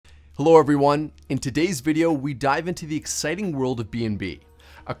Hello everyone. In today's video, we dive into the exciting world of BNB,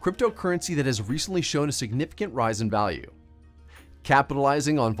 a cryptocurrency that has recently shown a significant rise in value.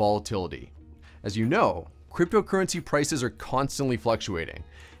 Capitalizing on volatility. As you know, cryptocurrency prices are constantly fluctuating.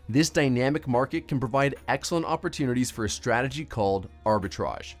 This dynamic market can provide excellent opportunities for a strategy called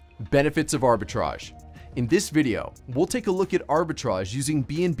arbitrage. Benefits of arbitrage. In this video, we'll take a look at arbitrage using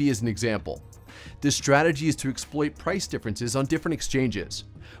BNB as an example. This strategy is to exploit price differences on different exchanges.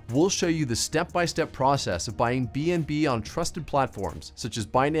 We'll show you the step-by-step process of buying BNB on trusted platforms such as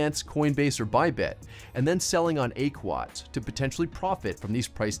Binance, Coinbase, or Bybit, and then selling on AQUAT to potentially profit from these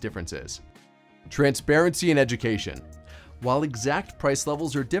price differences. Transparency and education. While exact price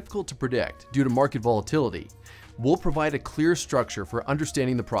levels are difficult to predict due to market volatility, we'll provide a clear structure for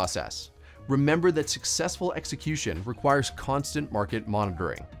understanding the process. Remember that successful execution requires constant market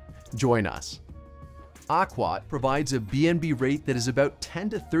monitoring. Join us. AQUAT provides a BNB rate that is about 10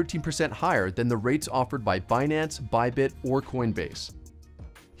 to 13% higher than the rates offered by Binance, Bybit, or Coinbase.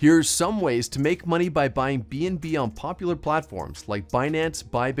 Here's some ways to make money by buying BNB on popular platforms like Binance,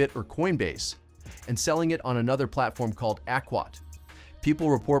 Bybit, or Coinbase, and selling it on another platform called AQUAT. People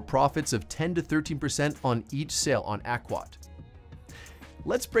report profits of 10 to 13% on each sale on AQUAT.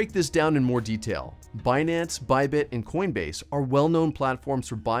 Let's break this down in more detail. Binance, Bybit, and Coinbase are well-known platforms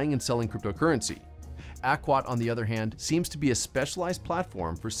for buying and selling cryptocurrency. AQUAT, on the other hand, seems to be a specialized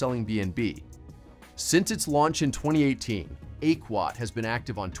platform for selling BNB. Since its launch in 2018, AQUAT has been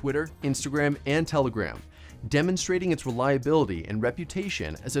active on Twitter, Instagram, and Telegram, demonstrating its reliability and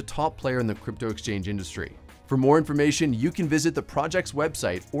reputation as a top player in the crypto exchange industry. For more information, you can visit the project's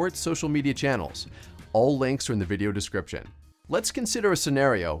website or its social media channels. All links are in the video description. Let's consider a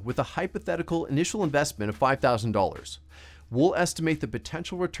scenario with a hypothetical initial investment of $5,000. We'll estimate the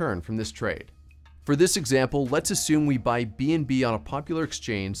potential return from this trade. For this example, let's assume we buy BNB on a popular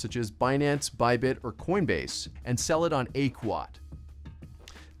exchange such as Binance, Bybit, or Coinbase and sell it on AQUAT.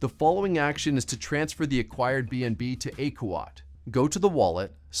 The following action is to transfer the acquired BNB to AQUAT. Go to the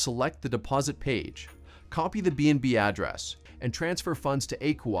wallet, select the deposit page, copy the BNB address, and transfer funds to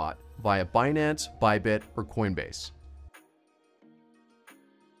AQUAT via Binance, Bybit, or Coinbase.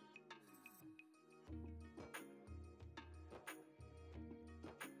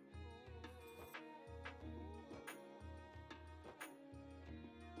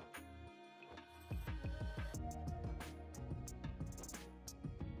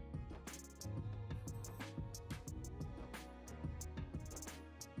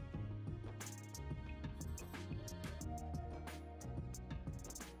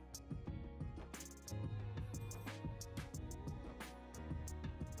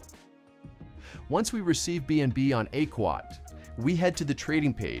 Once we receive BNB on AQUAT, we head to the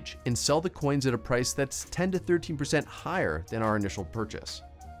trading page and sell the coins at a price that's 10 to 13% higher than our initial purchase.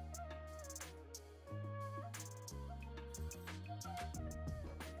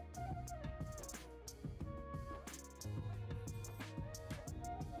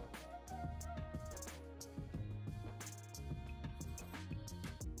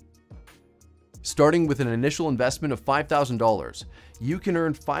 Starting with an initial investment of $5,000, you can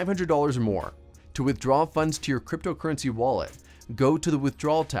earn $500 or more. To withdraw funds to your cryptocurrency wallet, go to the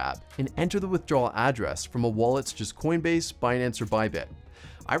Withdrawal tab and enter the withdrawal address from a wallet such as Coinbase, Binance, or Bybit.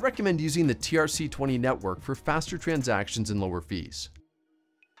 I recommend using the TRC20 network for faster transactions and lower fees.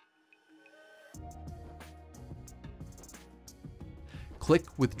 Click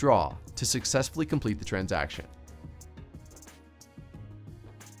Withdraw to successfully complete the transaction.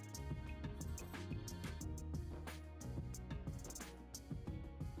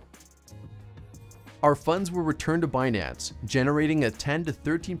 Our funds were returned to Binance, generating a 10 to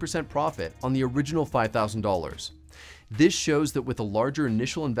 13% profit on the original $5,000. This shows that with a larger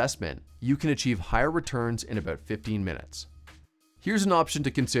initial investment, you can achieve higher returns in about 15 minutes. Here's an option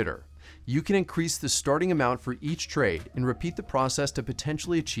to consider. You can increase the starting amount for each trade and repeat the process to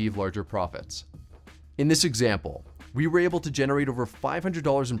potentially achieve larger profits. In this example, we were able to generate over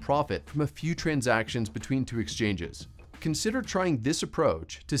 $500 in profit from a few transactions between two exchanges. Consider trying this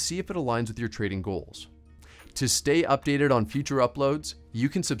approach to see if it aligns with your trading goals. To stay updated on future uploads, you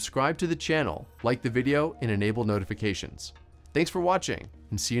can subscribe to the channel, like the video, and enable notifications. Thanks for watching,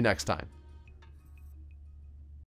 and see you next time.